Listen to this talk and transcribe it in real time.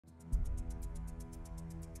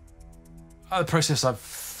A process I've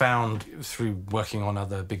found through working on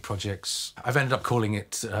other big projects, I've ended up calling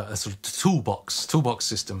it a sort of toolbox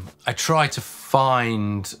system. I try to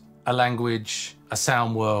find a language, a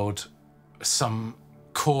sound world, some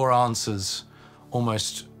core answers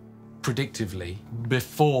almost predictively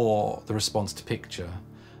before the response to picture,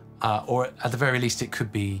 or at the very least it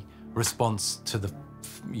could be response to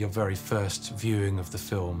your very first viewing of the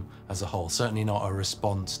film as a whole, certainly not a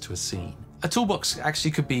response to a scene. A toolbox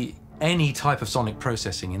actually could be any type of sonic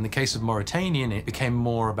processing. In the case of Mauritanian, it became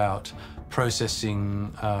more about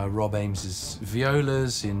processing Rob Ames's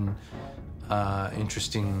violas in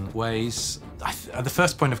interesting ways. The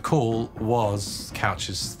first point of call was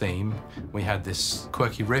Couch's theme. We had this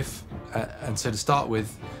quirky riff, and so to start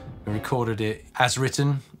with, we recorded it as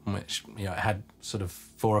written, which it had sort of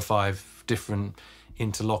 4 or 5 different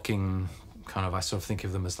interlocking I sort of think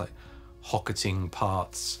of them as like hocketing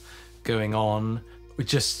parts going on. We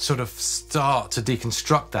just sort of start to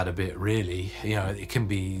deconstruct that a bit, really. It can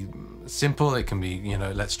be simple, it can be,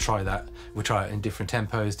 let's try that. We try it in different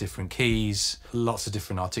tempos, different keys, lots of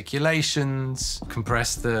different articulations,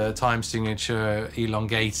 compress the time signature,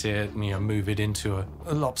 elongate it, move it into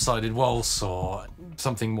a lopsided waltz or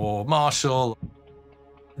something more martial.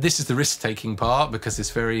 This is the risk-taking part because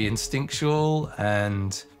it's very instinctual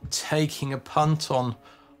and taking a punt on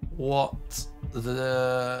what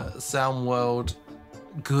the sound world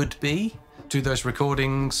could be. Do those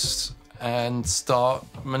recordings and start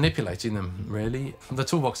manipulating them, really. The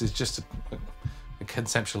toolbox is just a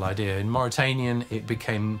conceptual idea. In Mauritanian, it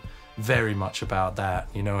became very much about that,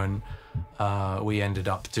 and we ended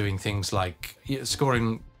up doing things like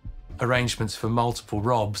scoring arrangements for multiple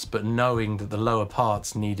Robs, but knowing that the lower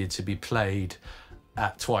parts needed to be played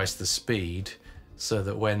at twice the speed, so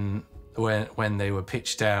that when they were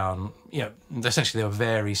pitched down, essentially they were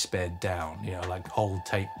very sped down, like old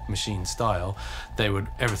tape machine style.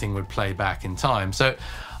 Everything would play back in time. So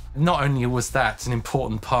not only was that an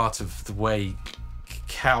important part of the way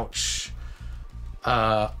Couch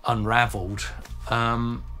unraveled,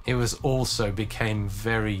 it was also became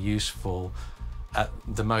very useful at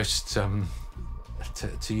the most,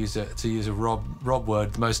 to use a Rob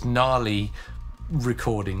word, the most gnarly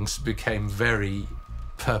recordings became very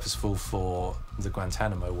purposeful for the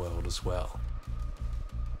Guantanamo world as well.